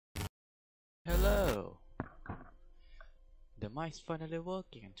Hello! The mic's finally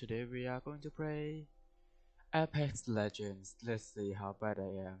working and today we are going to play Apex Legends. Let's see how bad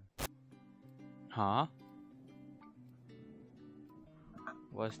I am. Huh?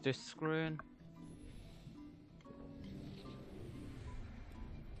 What's this screen?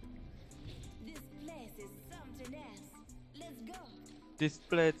 This place is something else. Let's go. This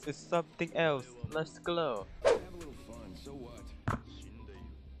place is something else. Let's go. Have a little fun, so what?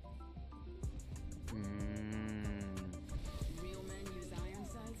 Real men use iron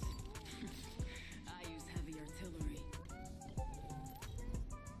sights. I use heavy artillery.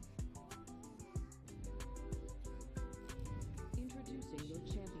 Introducing your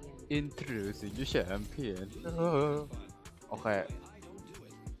champion. Introducing your champion. Okay.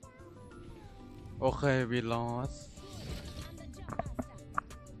 Okay, we lost.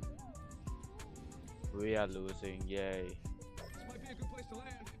 We are losing, yay. This might be a good place to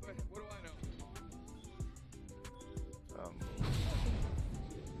land, but what do I know?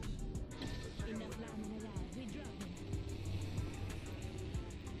 Enough lying around. We drop him.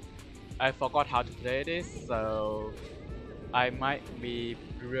 I forgot how to play this, so I might be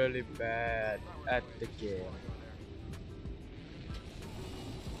really bad at the game.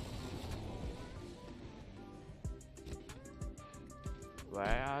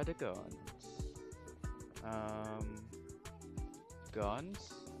 Where are the guns?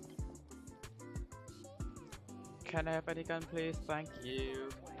 Guns? Can I have any gun, please? Thank you.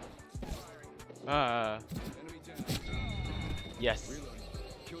 Enemy down. Yes. Reloading.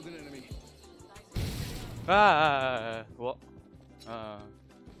 Killed an enemy. What?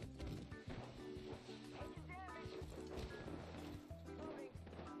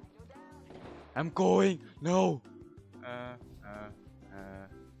 I'm going. No.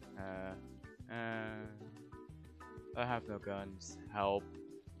 I have no guns. Help.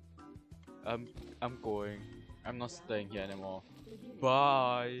 I'm going. I'm not staying here anymore.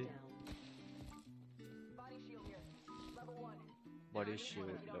 Bye. Body shield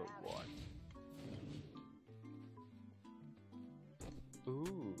level 1.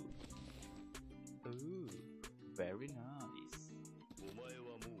 Ooh. Ooh. Very nice.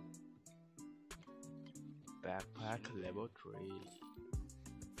 Backpack level 3.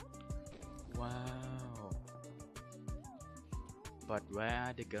 Wow. But where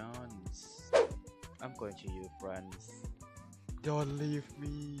are the guns? I'm going to you, friends. Don't leave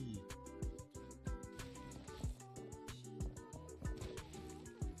me.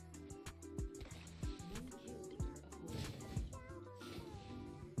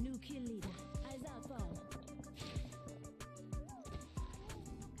 New kill leader. Eyes out, fall.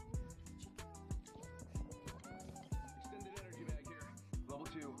 Extended energy bag here. Level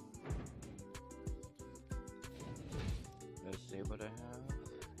 2. Let's see what I have.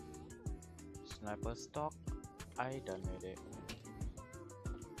 Sniper stock. I don't need it.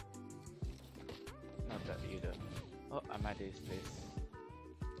 Not that either. Oh, I might use this.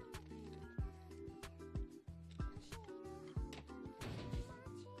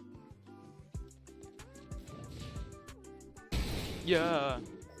 Yeah.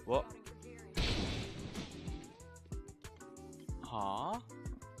 What? Huh?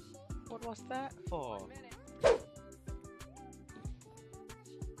 What was that for?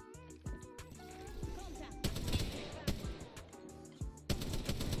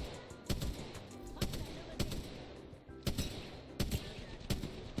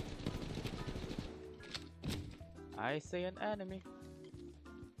 I see an enemy,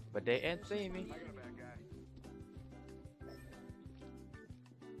 but they ain't see me. I got a bad guy.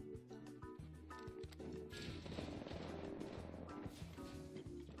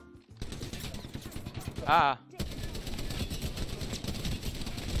 Ah, Down.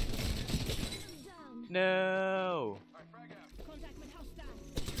 no. Alright, frag out. Contact with hostile.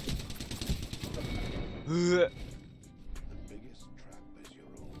 The biggest trap is your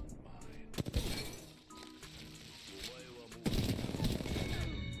own mind.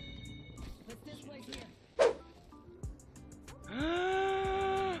 What's this place here?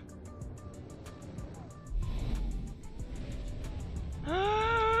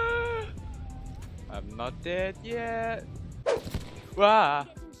 I'm not dead yet. Wow.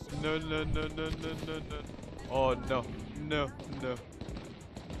 No, no, no, no, no, no, no. Oh no, no, no.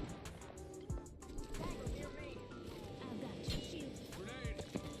 I've got your shield. Grenade.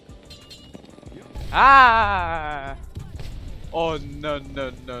 Ah! Oh no,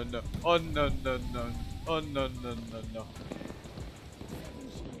 no, no, no. Oh no, no, no. Oh no, no, no, no.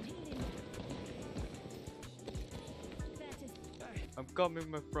 Shield healing. That is I'm coming,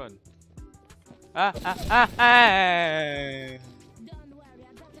 my friend. Ah, ah, ah, ah. Don't worry,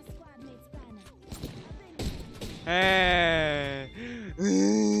 I got a squad mate spanner.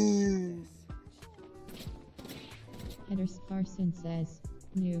 Header Sparson says,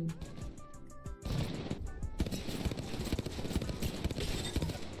 new.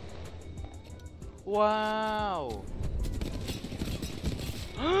 Wow.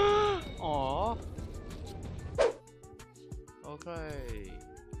 Aw. Okay.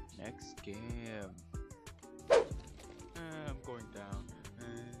 Next game. I'm going down.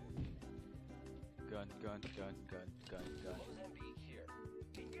 Gun.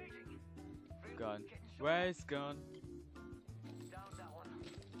 Gun. Where's gun?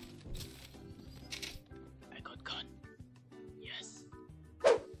 I got gun. Yes.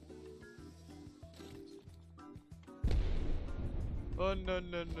 Oh no. Oh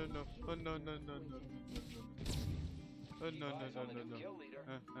no. Oh no.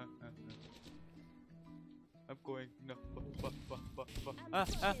 I'm going. No.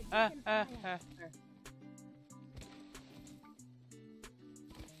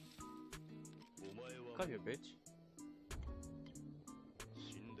 Come here, bitch.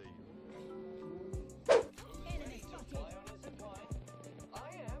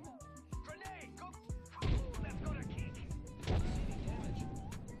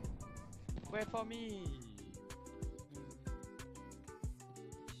 Wait for me.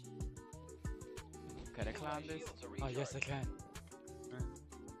 Can I climb this? Oh yes, I can.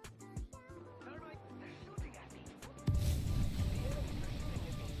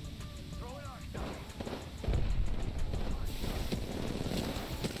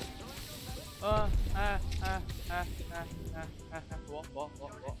 What?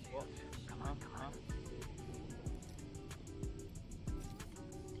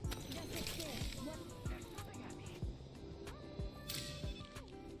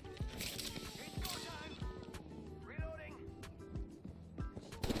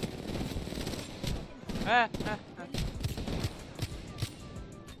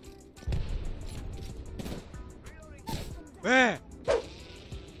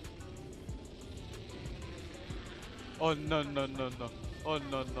 Oh no. Oh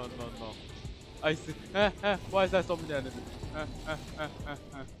no. I see. Why is there so many enemies?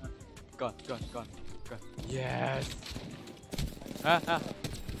 Gone. Yes.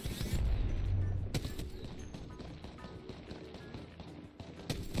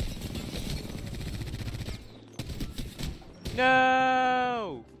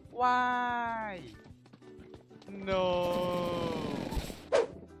 No. Why? No.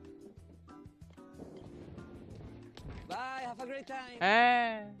 Bye, have a great time.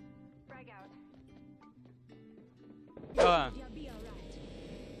 Frag out. Go on. You'll be alright.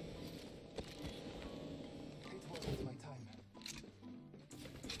 It was worth my time.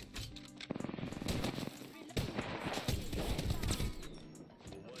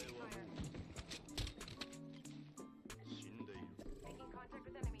 Making contact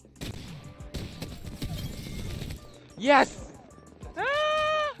with enemy. Yes.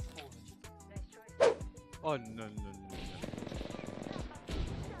 Ah! Nice choice. Oh no.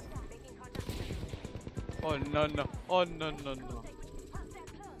 Making contact with enemy. Oh no. Oh no. How's that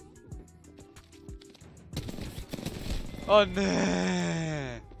close? Oh no.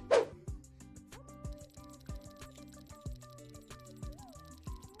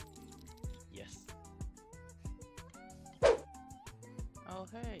 Yes. Oh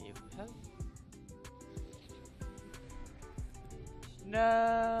hey, you help.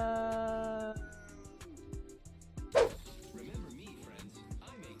 No. Remember me, friends.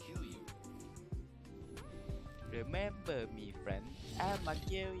 I may kill you. Remember me, friend. I'ma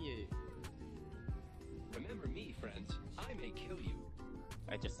kill you. Remember me, friends. I may kill you.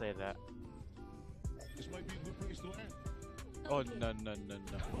 I just say that. This might be a good place to land. Oh no.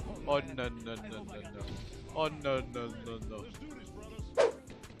 Oh no. Oh no. Let's do this, brothers.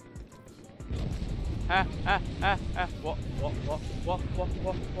 What?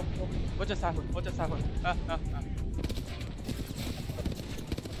 What just happened?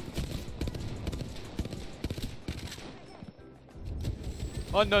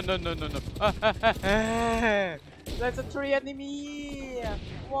 Oh no. That's a tree enemy.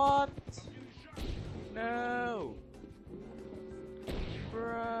 What? No.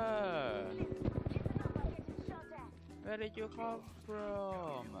 Bruh. Where did you come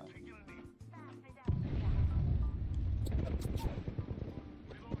from?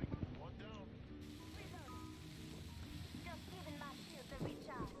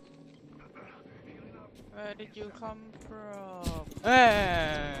 Where did you come from?